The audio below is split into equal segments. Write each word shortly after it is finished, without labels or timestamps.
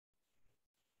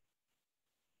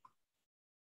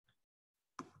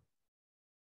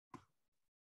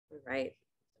All right.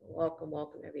 Welcome,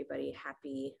 welcome, everybody.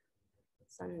 Happy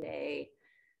Sunday.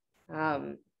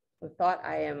 The thought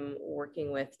I am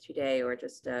working with today, or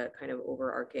just a kind of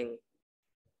overarching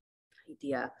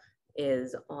idea,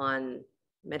 is on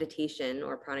meditation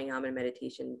or pranayama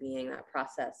meditation being that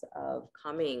process of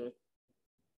calming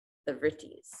the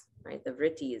vrittis, right? The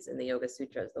vrittis in the Yoga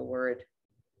Sutras, the word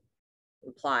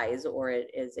implies, or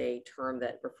it is a term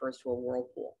that refers to a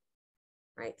whirlpool,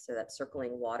 right? So that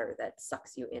circling water that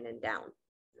sucks you in and down,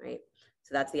 right?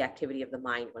 So that's the activity of the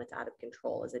mind when it's out of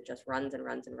control, is it just runs and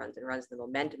runs and runs and runs. The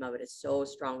momentum of it is so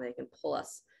strong that it can pull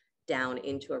us down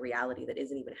into a reality that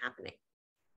isn't even happening,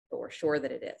 but we're sure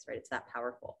that it is, right? It's that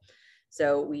powerful.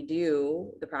 So we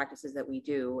do the practices that we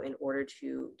do in order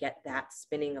to get that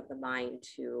spinning of the mind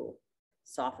to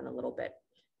soften a little bit.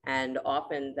 And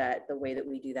often that the way that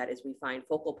we do that is we find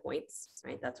focal points,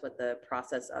 right? That's what the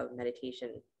process of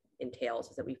meditation entails,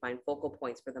 is that we find focal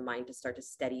points for the mind to start to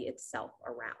steady itself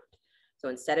around. So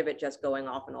instead of it just going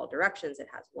off in all directions, it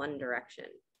has one direction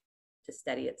to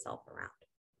steady itself around.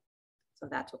 So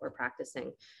that's what we're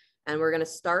practicing. And we're going to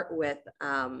start with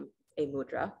a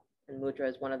mudra. And mudra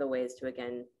is one of the ways to,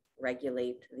 again,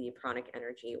 regulate the pranic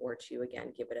energy, or to,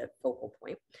 again, give it a focal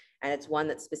point. And it's one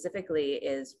that specifically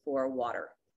is for water,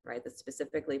 right? That's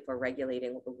specifically for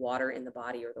regulating the water in the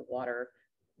body, or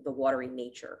the watery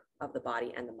nature of the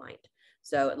body and the mind.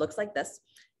 So it looks like this.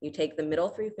 You take the middle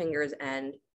three fingers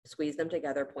and squeeze them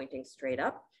together, pointing straight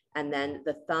up. And then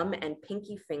the thumb and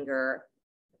pinky finger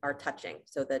are touching.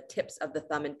 So the tips of the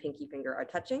thumb and pinky finger are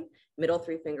touching. Middle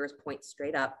three fingers point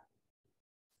straight up,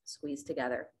 squeeze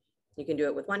together. You can do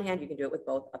it with one hand, you can do it with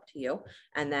both, up to you.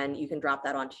 And then you can drop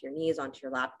that onto your knees, onto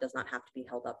your lap. It does not have to be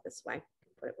held up this way. You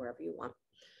can put it wherever you want.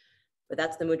 But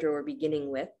that's the mudra we're beginning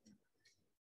with.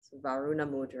 It's Varuna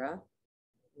Mudra,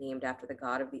 named after the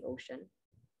god of the ocean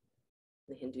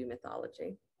in the Hindu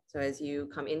mythology. So as you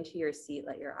come into your seat,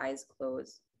 let your eyes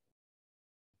close.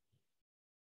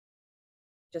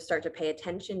 Just start to pay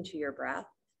attention to your breath.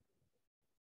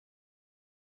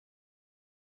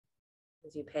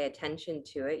 As you pay attention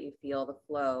to it, you feel the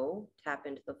flow. Tap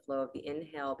into the flow of the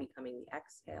inhale becoming the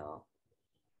exhale.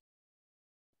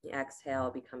 The exhale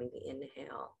becoming the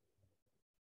inhale.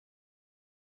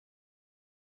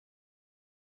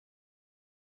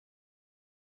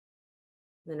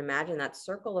 Then imagine that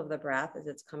circle of the breath as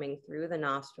it's coming through the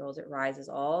nostrils. It rises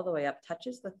all the way up,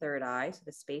 touches the third eye, so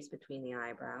the space between the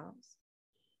eyebrows.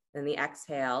 Then the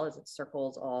exhale as it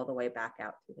circles all the way back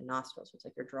out through the nostrils. So it's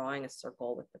like you're drawing a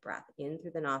circle with the breath in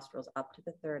through the nostrils, up to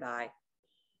the third eye,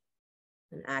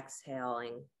 and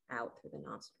exhaling out through the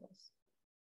nostrils.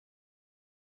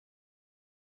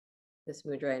 This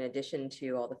mudra, in addition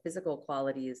to all the physical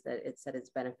qualities that it said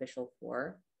is beneficial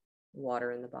for,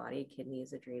 water in the body,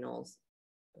 kidneys, adrenals,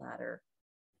 bladder,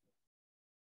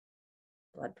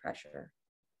 blood pressure,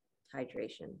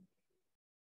 hydration,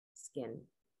 skin,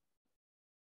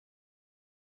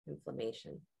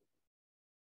 inflammation.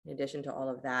 In addition to all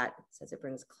of that, it says it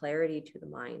brings clarity to the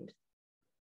mind,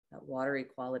 that watery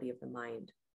quality of the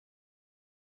mind.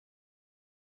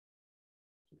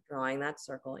 Keep drawing that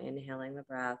circle, inhaling the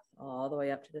breath all the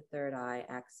way up to the third eye,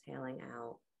 exhaling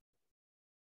out.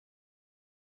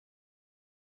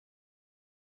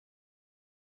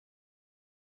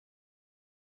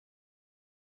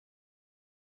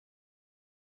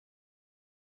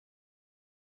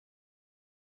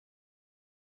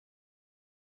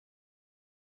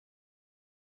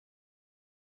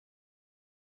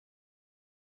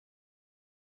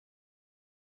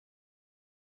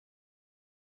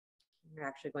 You're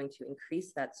actually going to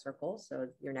increase that circle. So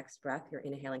your next breath, you're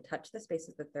inhaling, touch the space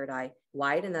of the third eye,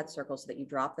 widen that circle so that you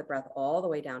drop the breath all the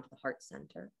way down to the heart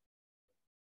center.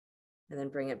 And then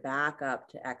bring it back up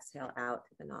to exhale out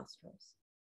through the nostrils.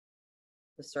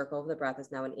 The circle of the breath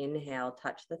is now an inhale,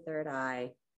 touch the third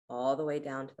eye, all the way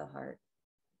down to the heart.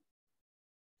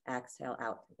 Exhale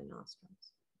out through the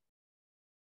nostrils.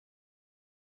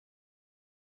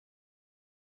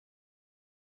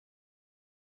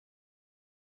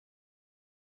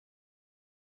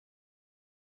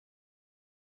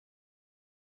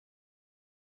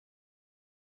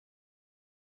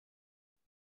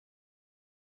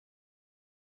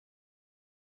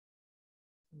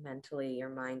 Mentally, your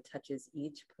mind touches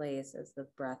each place as the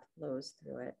breath flows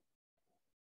through it.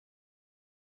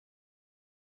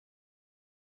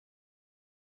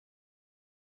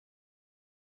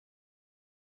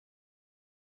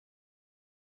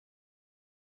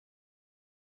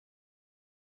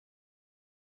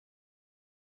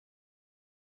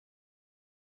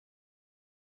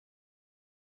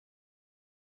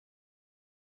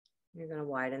 You're going to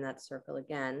widen that circle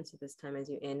again. So this time as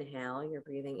you inhale, you're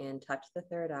breathing in, touch the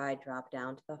third eye, drop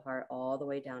down to the heart, all the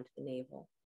way down to the navel,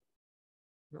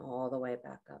 and all the way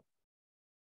back up.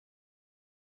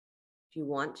 If you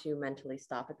want to mentally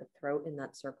stop at the throat in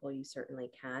that circle, you certainly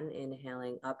can.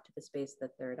 Inhaling up to the space of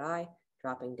the third eye,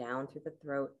 dropping down through the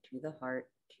throat, to the heart,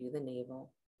 to the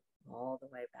navel, all the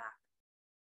way back.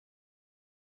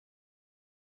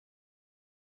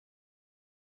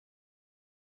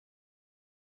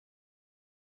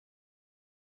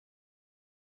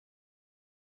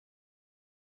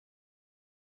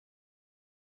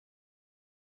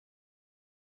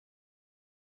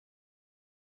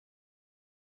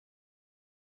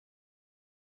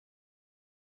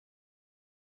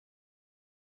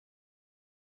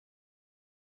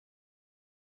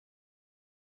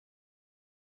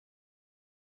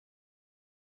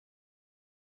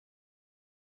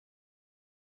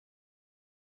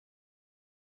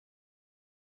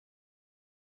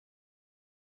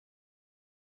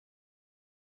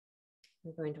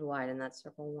 You're going to widen that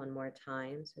circle one more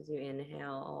time. So as you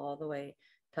inhale all the way,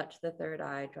 touch the third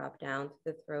eye, drop down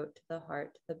through the throat, to the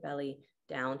heart, to the belly,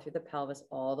 down through the pelvis,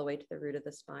 all the way to the root of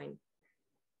the spine.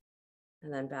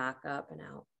 And then back up and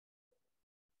out.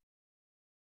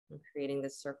 And creating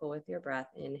this circle with your breath,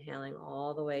 inhaling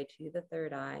all the way to the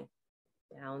third eye,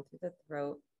 down through the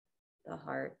throat, the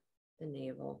heart, the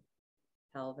navel,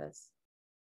 pelvis,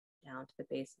 down to the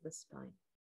base of the spine.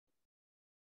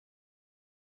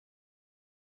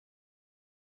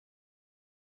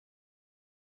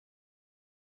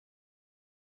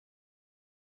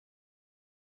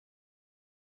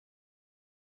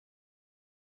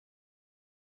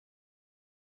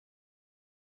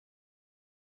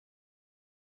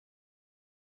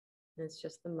 And it's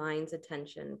just the mind's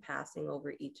attention passing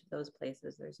over each of those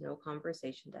places. There's no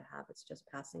conversation to have. It's just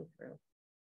passing through.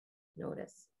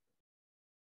 Notice.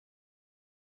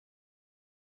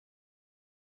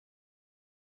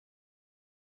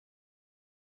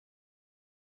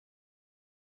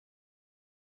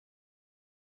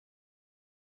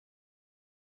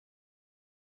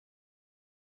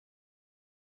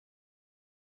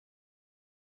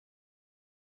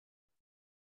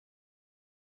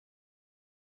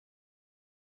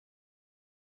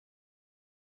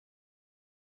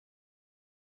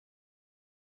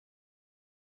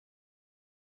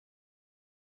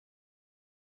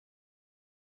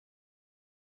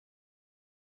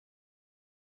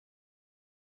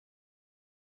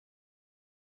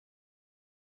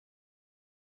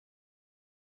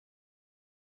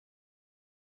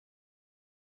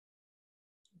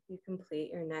 You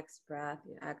complete your next breath.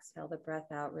 You exhale the breath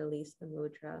out, release the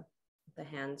mudra. The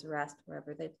hands rest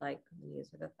wherever they'd like, the knees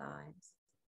or the thighs.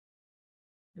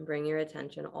 And bring your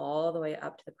attention all the way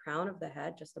up to the crown of the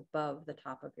head, just above the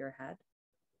top of your head.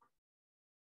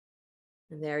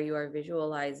 And there you are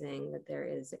visualizing that there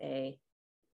is a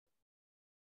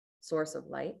source of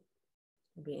light.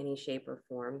 It can be any shape or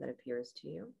form that appears to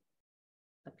you,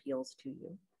 appeals to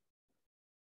you.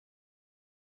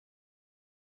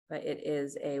 But it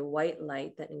is a white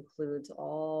light that includes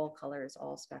all colors,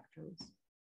 all spectrums.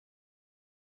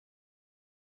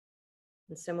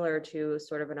 And similar to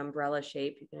sort of an umbrella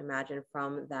shape, you can imagine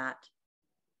from that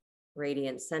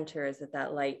radiant center is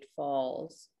that light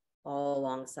falls all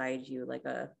alongside you like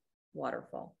a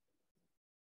waterfall.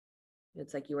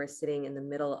 It's like you are sitting in the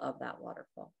middle of that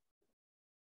waterfall.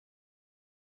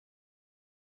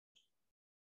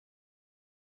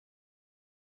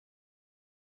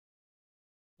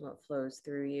 What flows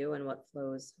through you and what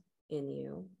flows in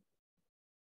you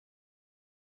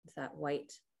is that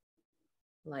white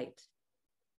light,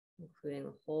 including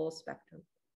the whole spectrum.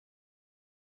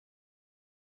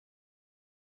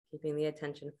 Keeping the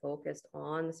attention focused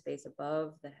on the space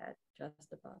above the head,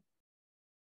 just above.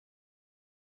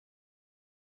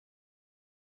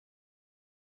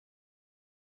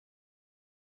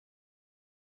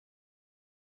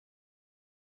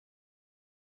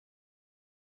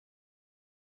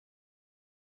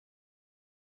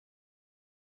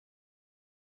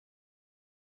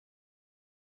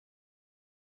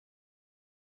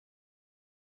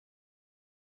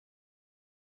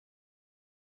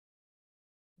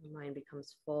 The mind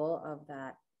becomes full of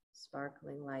that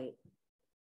sparkling light.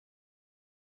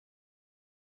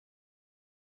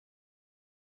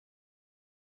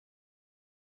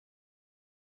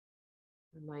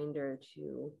 Reminder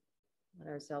to let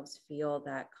ourselves feel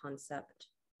that concept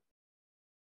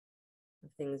of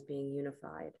things being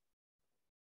unified.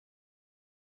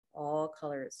 All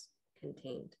colors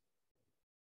contained,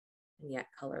 and yet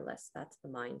colorless. That's the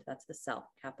mind. That's the self,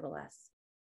 capital S.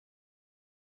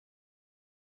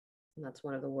 And that's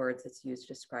one of the words that's used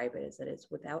to describe it, is that it's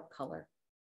without color.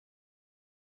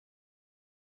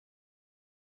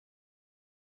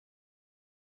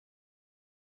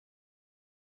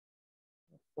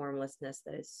 Formlessness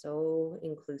that is so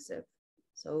inclusive,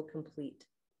 so complete.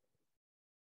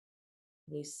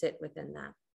 And you sit within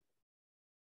that.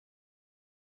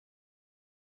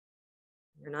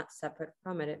 You're not separate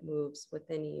from it. It moves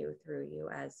within you, through you,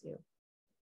 as you.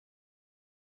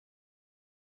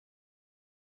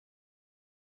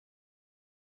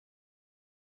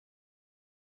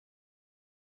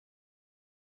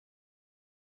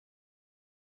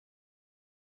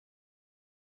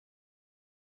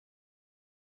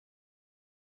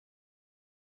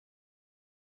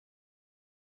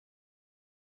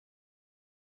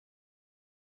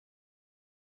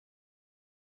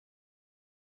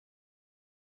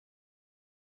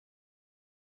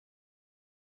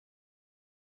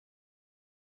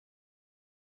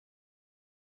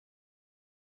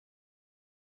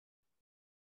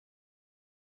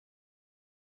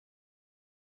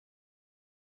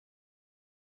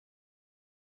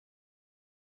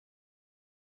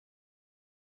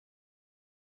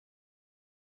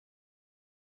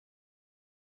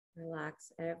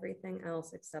 Relax everything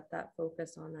else except that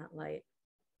focus on that light.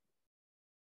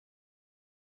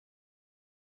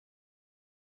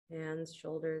 Hands,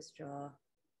 shoulders, jaw.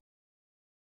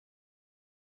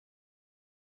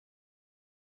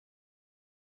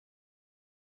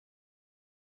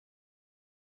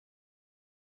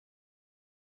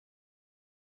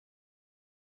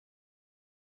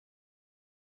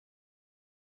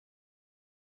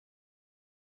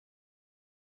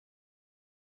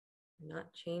 You're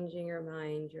not changing your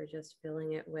mind, you're just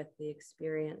filling it with the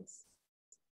experience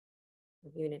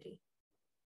of unity.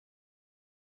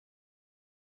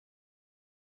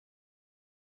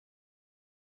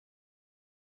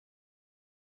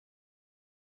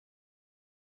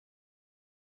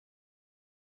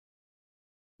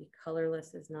 Be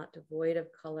colorless is not devoid of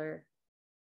color.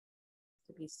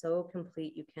 To be so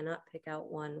complete, you cannot pick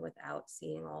out one without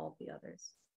seeing all of the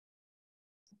others.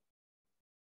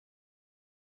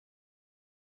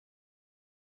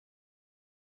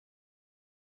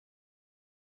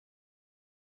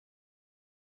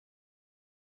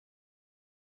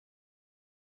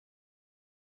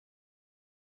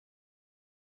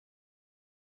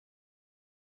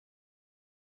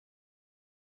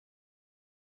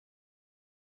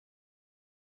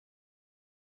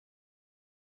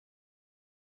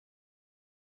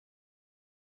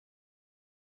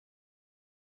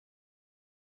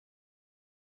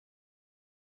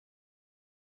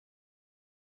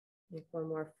 Take one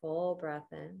more full breath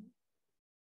in.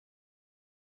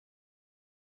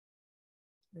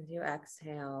 As you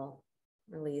exhale,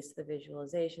 release the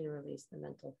visualization, release the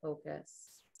mental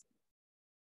focus.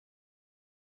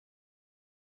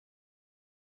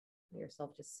 Let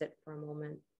yourself just sit for a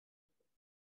moment,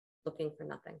 looking for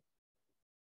nothing.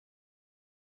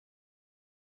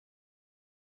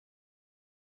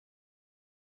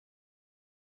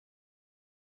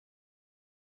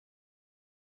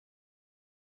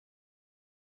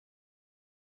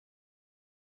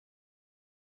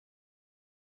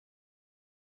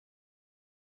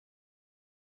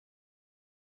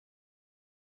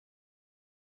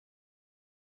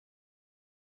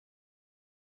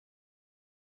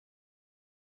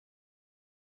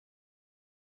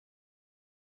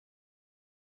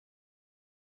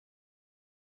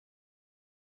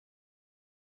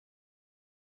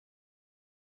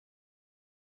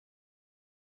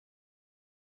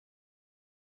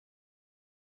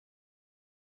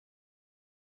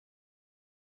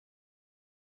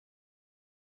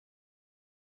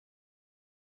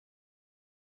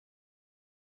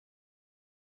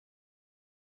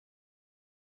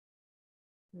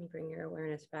 And bring your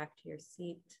awareness back to your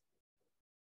seat.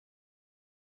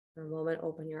 For a moment,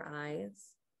 open your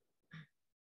eyes.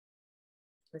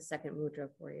 The second mudra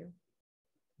for you.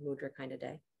 Mudra kind of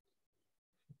day.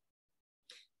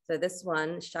 So this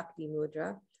one, Shakti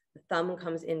mudra, the thumb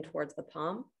comes in towards the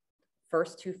palm.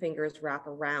 First two fingers wrap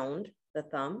around the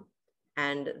thumb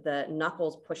and the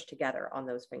knuckles push together on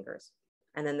those fingers.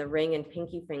 And then the ring and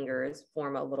pinky fingers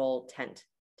form a little tent,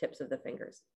 tips of the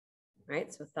fingers.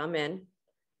 Right? So thumb in,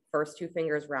 first two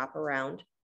fingers wrap around,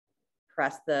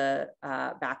 press the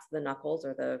backs of the knuckles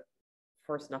or the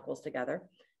first knuckles together,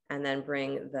 and then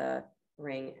bring the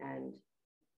ring and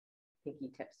pinky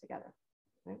tips together.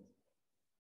 Right?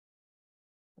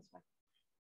 This way.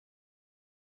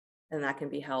 And that can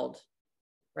be held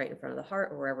right in front of the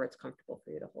heart or wherever it's comfortable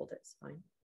for you to hold it. It's fine.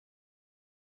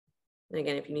 And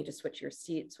again, if you need to switch your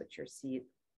seat,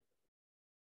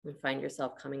 and find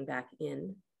yourself coming back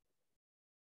in.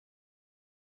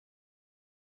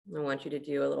 I want you to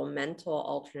do a little mental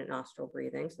alternate nostril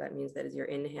breathing. So that means that as you're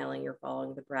inhaling, you're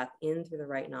following the breath in through the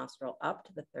right nostril up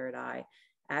to the third eye,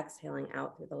 exhaling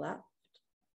out through the left.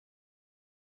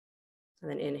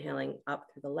 And then inhaling up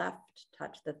through the left,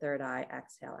 touch the third eye,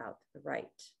 exhale out to the right.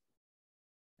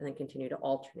 And then continue to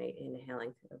alternate,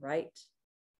 inhaling through the right,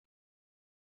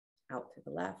 out through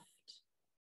the left,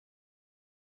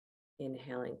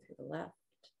 inhaling through the left,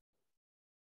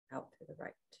 out through the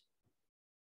right.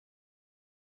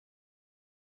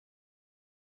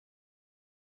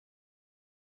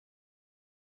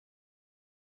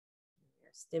 We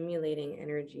are stimulating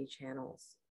energy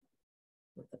channels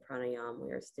with the pranayama.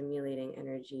 We are stimulating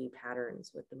energy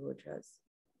patterns with the mudras.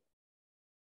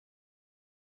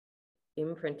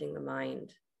 Imprinting the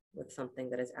mind with something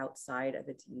that is outside of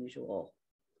its usual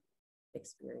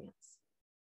experience.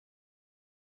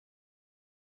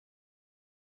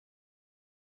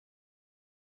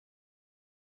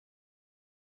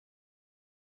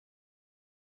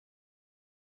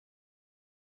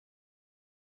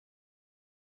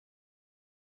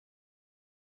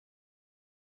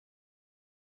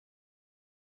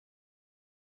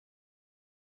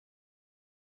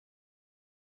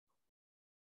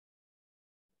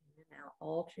 Now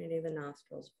alternating the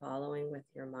nostrils, following with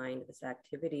your mind. This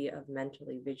activity of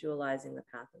mentally visualizing the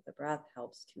path of the breath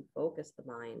helps to focus the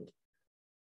mind.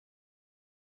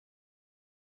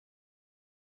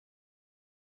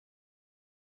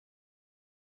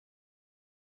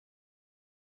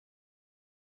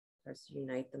 Starts to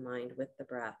unite the mind with the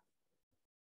breath.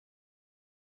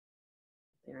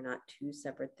 They are not two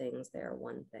separate things, they are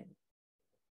one thing.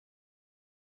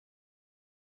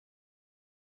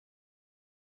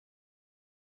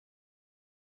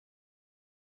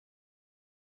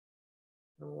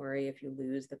 Don't worry if you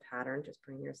lose the pattern, just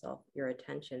bring your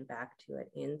attention back to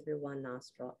it, in through one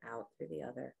nostril, out through the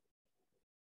other.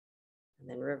 And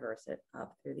then reverse it,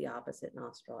 up through the opposite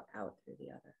nostril, out through the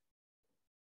other.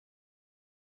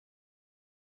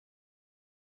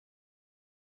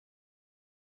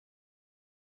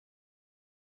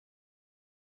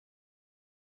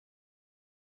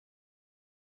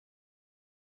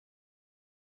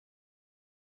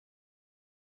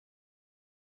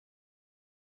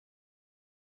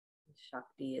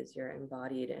 Shakti is your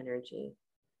embodied energy.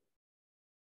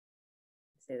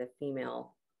 Say the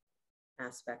female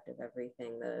aspect of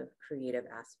everything, the creative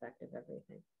aspect of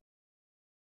everything.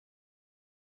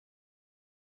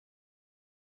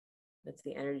 It's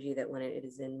the energy that when it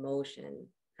is in motion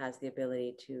has the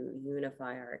ability to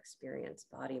unify our experience,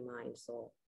 body, mind,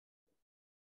 soul.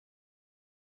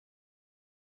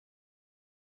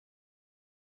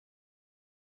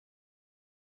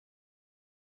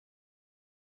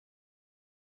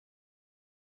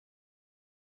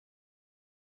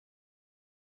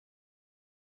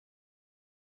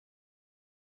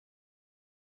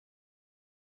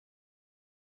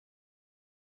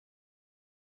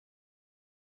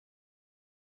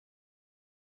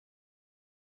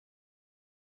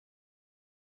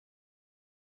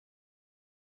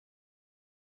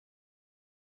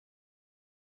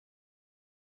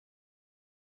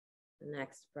 The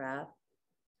next breath,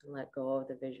 and let go of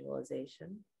the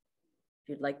visualization. If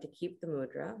you'd like to keep the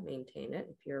mudra, maintain it.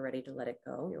 If you're ready to let it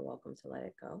go, you're welcome to let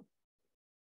it go.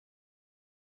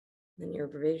 Then you're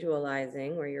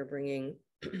visualizing, where you're bringing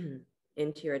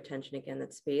into your attention again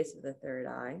that space of the third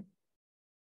eye,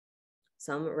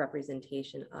 some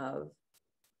representation of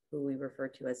who we refer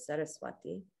to as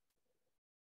Saraswati.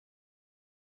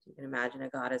 You can imagine a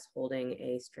goddess holding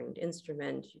a stringed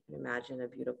instrument. You can imagine a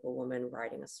beautiful woman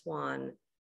riding a swan.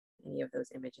 Any of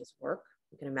those images work.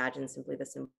 You can imagine simply the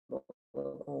symbol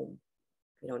of Om.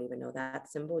 If you don't even know that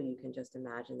symbol, you can just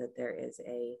imagine that there is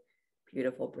a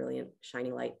beautiful, brilliant,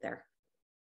 shining light there.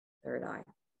 Third eye.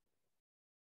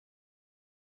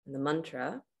 And the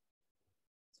mantra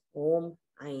is Om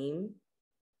Aim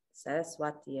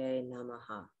Saraswatiye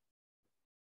Namaha.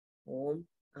 Om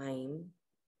Aim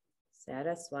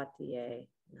Saraswatiye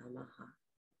Namaha.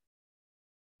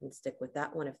 And stick with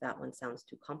that one if that one sounds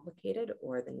too complicated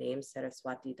or the name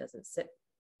Saraswati doesn't sit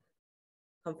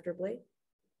comfortably.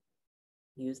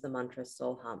 Use the mantra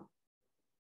Soham.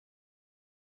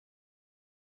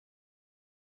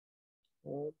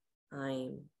 Om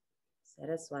Aim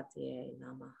Saraswatiye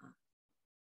Namaha.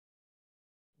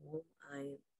 Om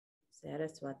Aim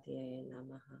Saraswatiye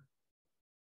Namaha.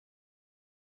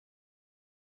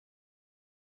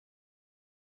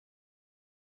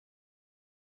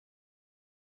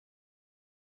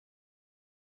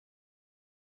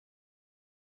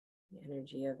 The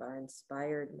energy of our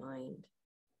inspired mind.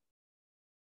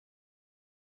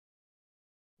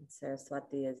 And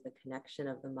Saraswati is the connection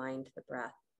of the mind to the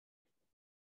breath.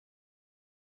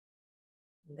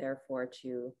 and therefore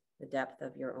to the depth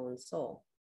of your own soul.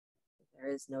 There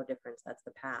is no difference. That's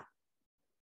the path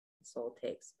the soul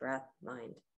takes: breath,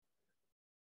 mind.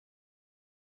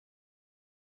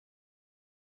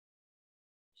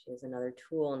 She is another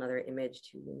tool, another image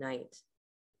to unite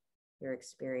your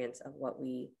experience of what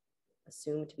we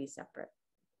assume to be separate.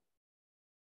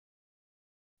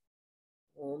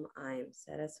 Om Aim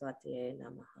Saraswatiye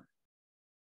Namaha.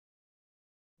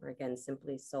 Or again,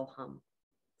 simply Soham,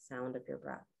 sound of your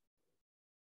breath.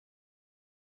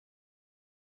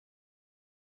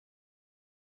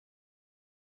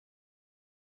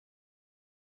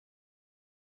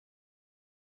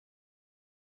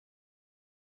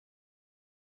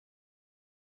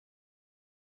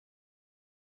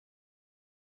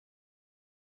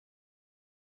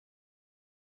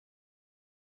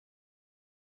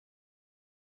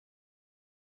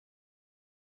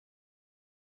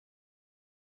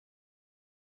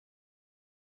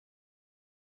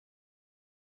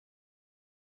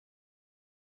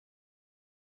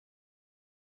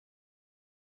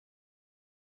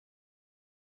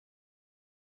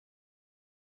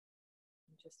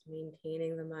 Just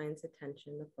maintaining the mind's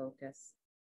attention, the focus.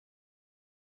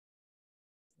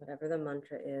 Whatever the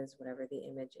mantra is, whatever the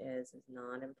image is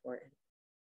not important.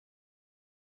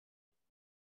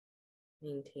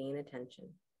 Maintain attention.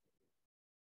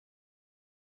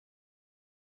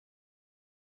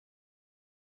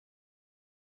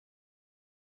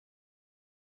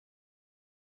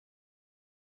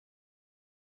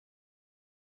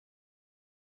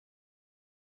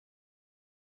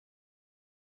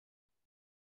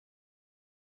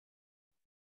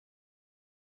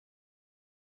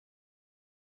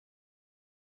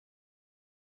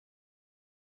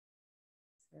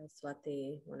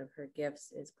 Saraswati, one of her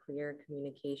gifts is clear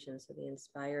communication, so the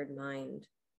inspired mind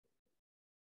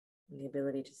and the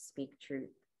ability to speak truth,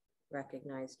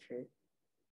 recognize truth,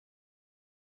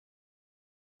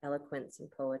 eloquence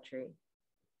and poetry.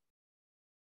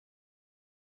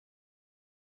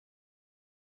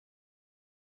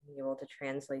 Being able to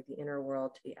translate the inner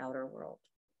world to the outer world.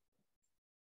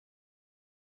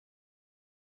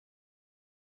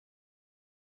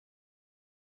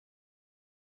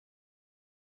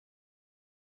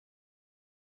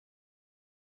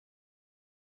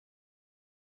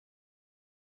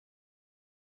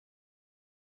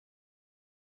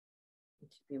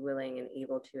 To be willing and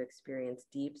able to experience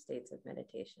deep states of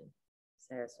meditation.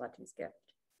 Saraswati's gift.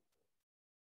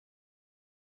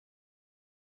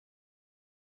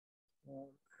 Om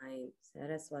Aim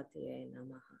Saraswatiye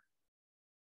Namaha.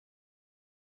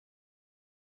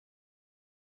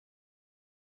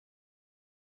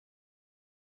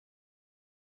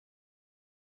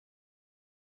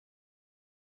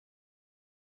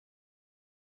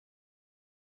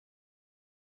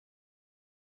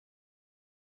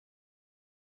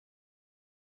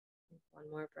 One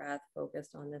more breath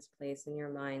focused on this place in your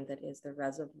mind that is the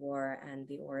reservoir and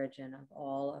the origin of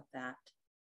all of that.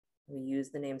 We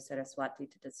use the name Saraswati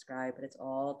to describe, but it's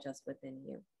all just within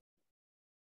you.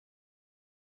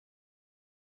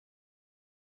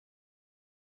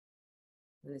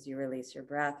 And as you release your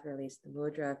breath, release the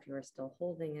mudra if you are still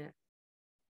holding it.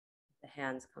 The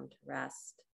hands come to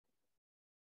rest.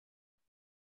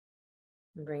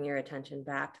 And bring your attention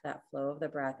back to that flow of the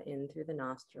breath in through the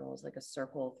nostrils, like a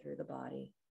circle through the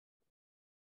body.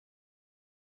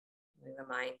 Letting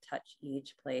the mind touch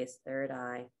each place: third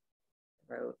eye,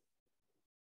 throat,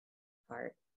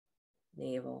 heart,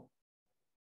 navel,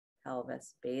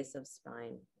 pelvis, base of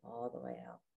spine, all the way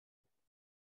out.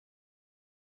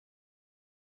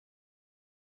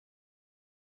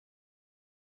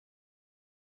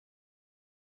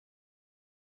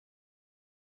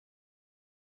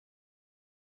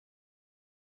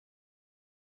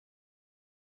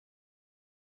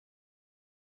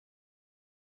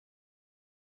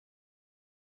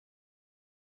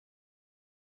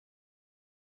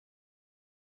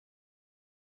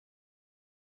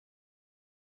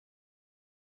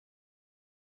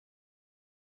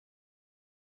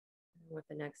 With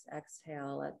the next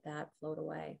exhale, let that float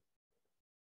away.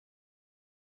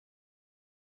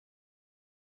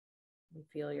 And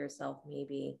feel yourself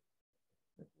maybe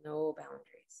with no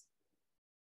boundaries.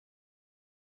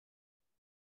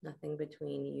 Nothing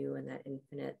between you and that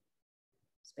infinite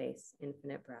space,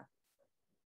 infinite breath.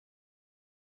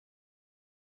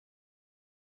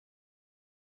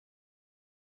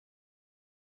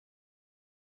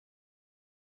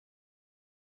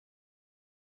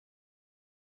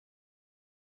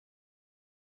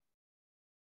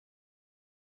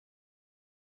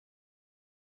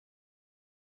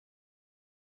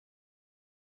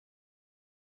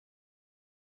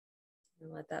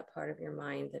 And let that part of your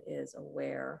mind that is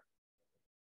aware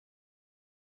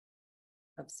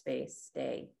of space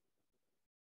stay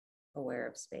aware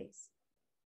of space.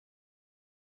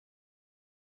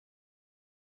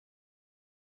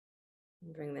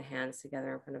 And bring the hands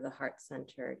together in front of the heart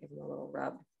center. Give them a little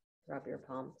rub. Rub your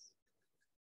palms.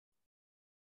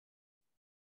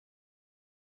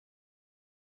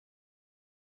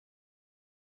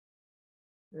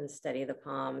 And then steady the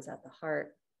palms at the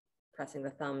heart, pressing the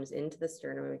thumbs into the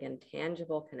sternum. Again,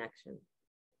 tangible connection.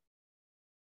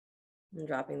 And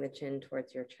dropping the chin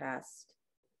towards your chest.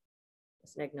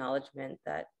 Just an acknowledgement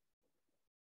that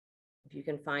if you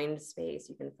can find space,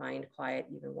 you can find quiet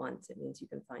even once, it means you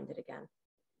can find it again.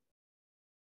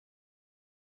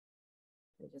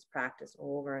 And just practice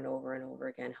over and over and over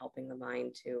again, helping the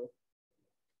mind to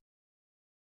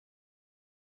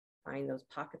find those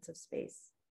pockets of space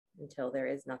until there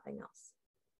is nothing else.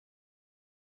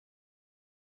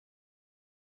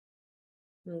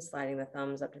 And sliding the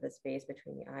thumbs up to the space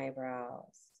between the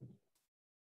eyebrows.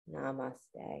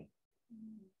 Namaste.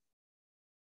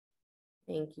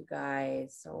 Thank you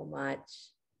guys so much.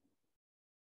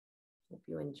 Hope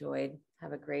you enjoyed.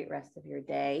 Have a great rest of your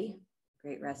day.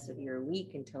 Great rest of your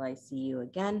week until I see you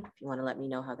again. If you want to let me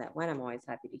know how that went, I'm always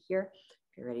happy to hear.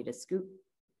 If you're ready to scoop.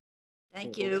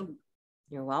 Thank you.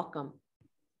 You're welcome.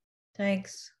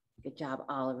 Thanks. Good job,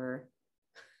 Oliver.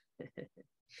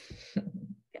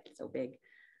 Get so big.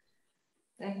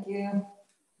 Thank you.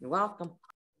 You're welcome.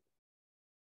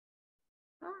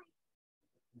 Bye.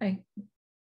 Bye.